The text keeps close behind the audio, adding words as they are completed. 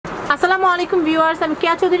আসসালামু আলাইকুম ভিউয়ার্স, আমি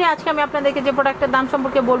কেয়া চৌধুরী। আজকে আমি আপনাদেরকে যে প্রোডাক্টের দাম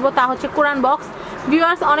সম্পর্কে বলবো তা হচ্ছে কোরআন বক্স।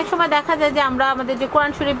 ভিউয়ার্স, অনেক সময় দেখা যায় যে আমরা আমাদের যে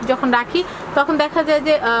কোরআন শরীফ যখন রাখি তখন দেখা যায়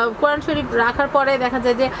যে কোরআন শরীফ রাখার পরে দেখা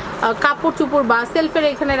যায় যে কাপড় চুপড় বা সেলফের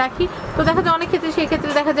এখানে রাখি, তো দেখা যায় অনেক ক্ষেত্রে সেই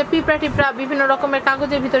ক্ষেত্রে দেখা যায় পিঁপড়া টিপড়া বিভিন্ন রকমের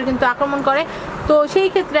কাগজের ভিতরে কিন্তু আক্রমণ করে। তো সেই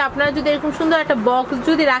ক্ষেত্রে আপনারা যদি এরকম সুন্দর একটা বক্স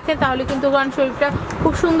যদি রাখেন তাহলে কিন্তু কোরআন শরীফটা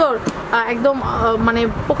খুব সুন্দর একদম মানে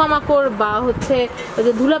পোকামাকড় বা হচ্ছে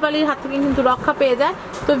যে ধুলাবালির হাত থেকে কিন্তু রক্ষা পেয়ে যায়।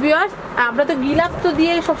 তো ভিউয়ার্স, আমরা তো গিলাফ তো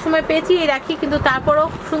দিয়ে সবসময় পেঁচিয়ে রাখি, কিন্তু তারপরও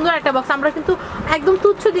সুন্দর একটা বক্স আমরা কিন্তু একদম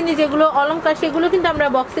তুচ্ছ জিনিস যেগুলো অলংকার সেগুলো কিন্তু আমরা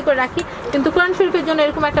বক্সে করে রাখি, কিন্তু কোরআন শরীফের জন্য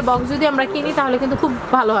এরকম একটা বক্স যদি আমরা কিনি তাহলে কিন্তু খুব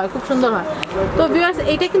ভালো হয়, খুব সুন্দর হয়। তো ভিউয়ার্স,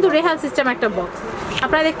 এইটা কিন্তু রেহাল সিস্টেম একটা বক্স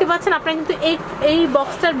আপনারা দেখতে পাচ্ছেন। আপনারা কিন্তু এই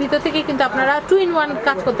বক্সটার ভিতর থেকে কিন্তু আপনারা 2 in 1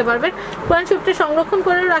 কাজ করতে পারবেন। কোরআন শরীফটা সংরক্ষণ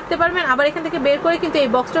করেও রাখতে পারবেন, আবার এখান থেকে বের করে কিন্তু এই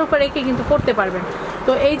বক্সটার উপরে রেখে কিন্তু পড়তে পারবেন।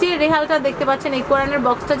 তো এই যে রেহালটা দেখতে পাচ্ছেন, এই কোরআনের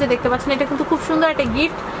বক্সটা যে দেখতে পাচ্ছেন, এটা কিন্তু খুব সুন্দর একটা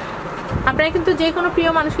গিফট। আপনারা কিন্তু যে কোনো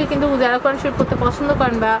প্রিয় মানুষকে কিন্তু যারা কোরআন শরীফ পড়তে পছন্দ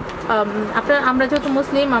করেন বা আমরা যেহেতু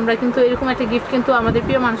মুসলিম, আমরা কিন্তু এরকম একটা গিফট কিন্তু আমাদের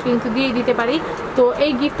প্রিয় মানুষকে কিন্তু দিয়ে দিতে পারি। তো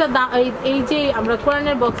এই গিফটটার দাম, এই যে আমরা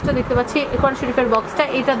কোরআনের বক্সটা দেখতে পাচ্ছি, কোরআন শরীফের বক্সটা,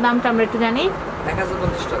 এইটার দামটা আমরা একটু জানি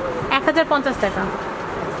 1050 টাকা।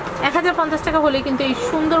 1050 টাকা হলে কিন্তু এই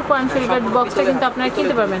সুন্দর কোরআন শরীফের বক্সটা কিন্তু আপনারা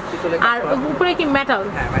কিনতে পারবেন। আর উপরে কি মেটাল,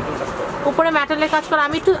 উপরে মেটালের কাজ করা।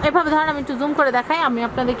 আমি একটু এভাবে ধরেন, আমি একটু জুম করে দেখাই, আমি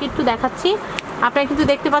আপনাদেরকে একটু দেখাচ্ছি। আপনারা কিন্তু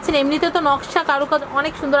দেখতে পাচ্ছেন এমনিতে তো নকশা কারুকাজ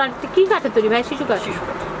অনেক সুন্দর। আর কি কাঠের তৈরি ভাই?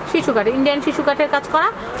 শিশু কাঠ, ইন্ডিয়ান শিশু কাঠের কাজ করা।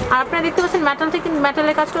 আর আপনারা দেখতে পাচ্ছেন মেটালটা কিন্তু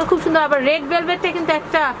মেটালের কাজ করা খুব সুন্দর। আবার রেড ভেলভেটটা কিন্তু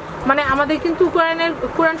একটা মানে আমাদের কিন্তু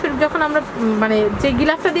কোরআন শরীফ যখন আমরা মানে যে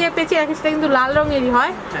গিলাফটা দিয়ে পেঁচিয়ে রাখি সেটা কিন্তু লাল রঙেরই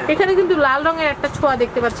হয়। এখানে কিন্তু লাল রঙের একটা ছোঁয়া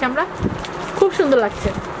দেখতে পাচ্ছি আমরা, খুব সুন্দর লাগছে।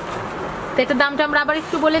 তো এটার দামটা আমরা আবার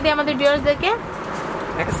একটু বলে দিই আমাদের ভিউয়ার্সদেরকে,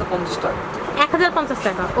 1050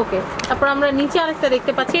 টাকা। ওকে, তারপর আমরা নিচে আরেকটা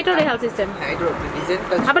দেখতে পাচ্ছি, এটা রেহাল সিস্টেম,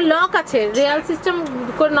 আবার লক আছে। রেহাল সিস্টেম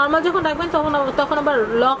করে নরমাল যখন রাখবেন তখন আবার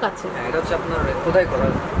লক আছে। এটা হচ্ছে আপনার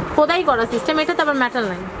খোদাই করা সিস্টেম। এটা তো আবার মেটাল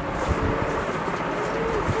নাই।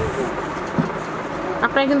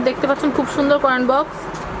 আপনারা কিন্তু দেখতে পাচ্ছেন খুব সুন্দর কোরআন বক্স।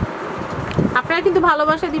 আপনারা কিন্তু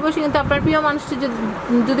ভালোবাসা দিবসে কিন্তু আপনার প্রিয় মানুষটি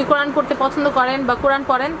যদি কোরআন পড়তে পছন্দ করেন বা কোরআন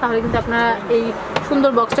পড়েন তাহলে কিন্তু আপনারা এই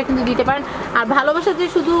সুন্দর বক্সটা কিন্তু দিতে পারেন। আর ভালোবাসা যে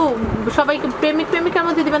শুধু সবাইকে প্রেমিকার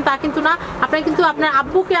মধ্যে দিবেন তা কিন্তু না, আপনারা কিন্তু আপনার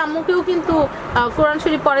আব্বুকে আম্মুকেও কিন্তু কোরআন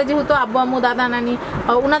শরীফ পড়ে, যেহেতু আব্বু আম্মু দাদা নানি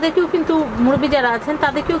ওনাদেরকেও কিন্তু মুরব্বী যারা আছেন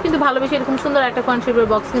তাদেরকেও কিন্তু ভালোবেসে এরকম সুন্দর একটা কোরআন শরীফের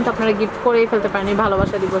বক্স কিন্তু আপনারা গিফট করেই ফেলতে পারেন এই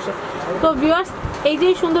ভালোবাসা দিবসে। তো ভিউয়ার্স, এই যে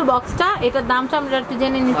সুন্দর বক্সটা, এটার দামটা আমরা একটু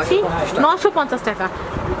জেনে নিচ্ছি, 950 টাকা।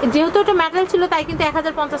 যেহেতু এটা মেটাল ছিল তাই কিন্তু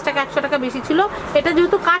 1050 টাকা, 100 টাকা বেশি ছিল। এটা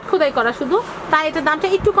যেহেতু কাঠ খোদাই করা শুধু, তাই এটার দামটা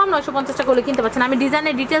একটু কম, 950 টাকা হলে কিনতে পারছেন। আমি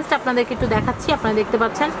ডিজাইনের ডিটেলসটা আপনাদেরকে একটু দেখাচ্ছি, আপনারা দেখতে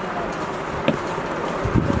পাচ্ছেন।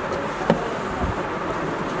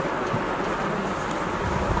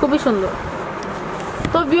 খুবই সুন্দর।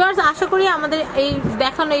 তো ভিউয়ার্স, আশা করি আমাদের এই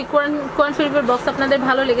দেখানো এই কোরআন শরীফের বক্স আপনাদের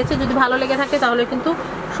ভালো লেগেছে। যদি ভালো লেগে থাকে তাহলে কিন্তু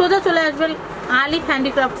সোজা চলে আসবেন আলিফ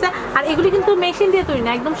হ্যান্ডিক্রাফটসে। আর এগুলি কিন্তু মেশিন দিয়ে তৈরি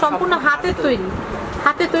না, একদম সম্পূর্ণ হাতের তৈরি।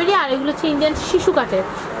 আর এগুলো হচ্ছে ইন্ডিয়ান শিশু কাঠের।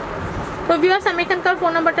 তো ভিউয়ার্স, আমি এখানকার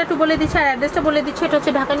ফোন নাম্বারটা একটু বলে দিচ্ছি আর অ্যাড্রেসটা বলে দিচ্ছি। এটা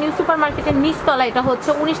হচ্ছে ঢাকা নিউ সুপার মার্কেটের নিচতলা। এটা হচ্ছে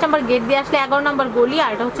 19 নম্বর গেট দিয়ে আসলে 11 নম্বর গলি,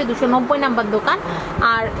 আর এটা হচ্ছে 290 নম্বর দোকান।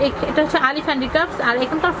 আর এটা হচ্ছে আলিফ হ্যান্ডিক্রাফটস। আর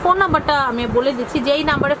এখানকার ফোন নাম্বারটা আমি বলে দিচ্ছি, যেই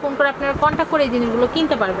নাম্বারে ফোন করে আপনারা কন্ট্যাক্ট করে এই জিনিসগুলো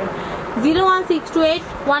কিনতে পারবেন,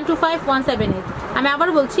 01628125178। আমি আবার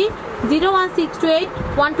বলছি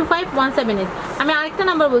 01628125178। আমি আরেকটা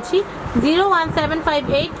নাম্বার বলছি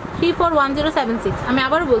 01758341076। আমি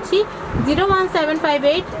আবার বলছি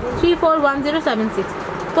 01758341076।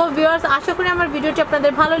 তো ভিউয়ার্স, আশা করি আমার ভিডিওটি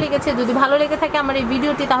আপনাদের ভালো লেগেছে। যদি ভালো লেগে থাকে আমার এই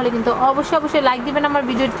ভিডিওটি তাহলে কিন্তু অবশ্যই লাইক দিবেন আমার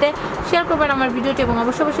ভিডিওতে, শেয়ার করবেন আমার ভিডিওটি এবং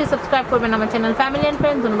অবশ্যই সাবস্ক্রাইব করবেন আমার চ্যানেল ফ্যামিলি অ্যান্ড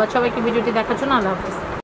ফ্রেন্ডস। ধন্যবাদ সবাইকে ভিডিওটি দেখার জন্য। আল্লাহ হাফেজ।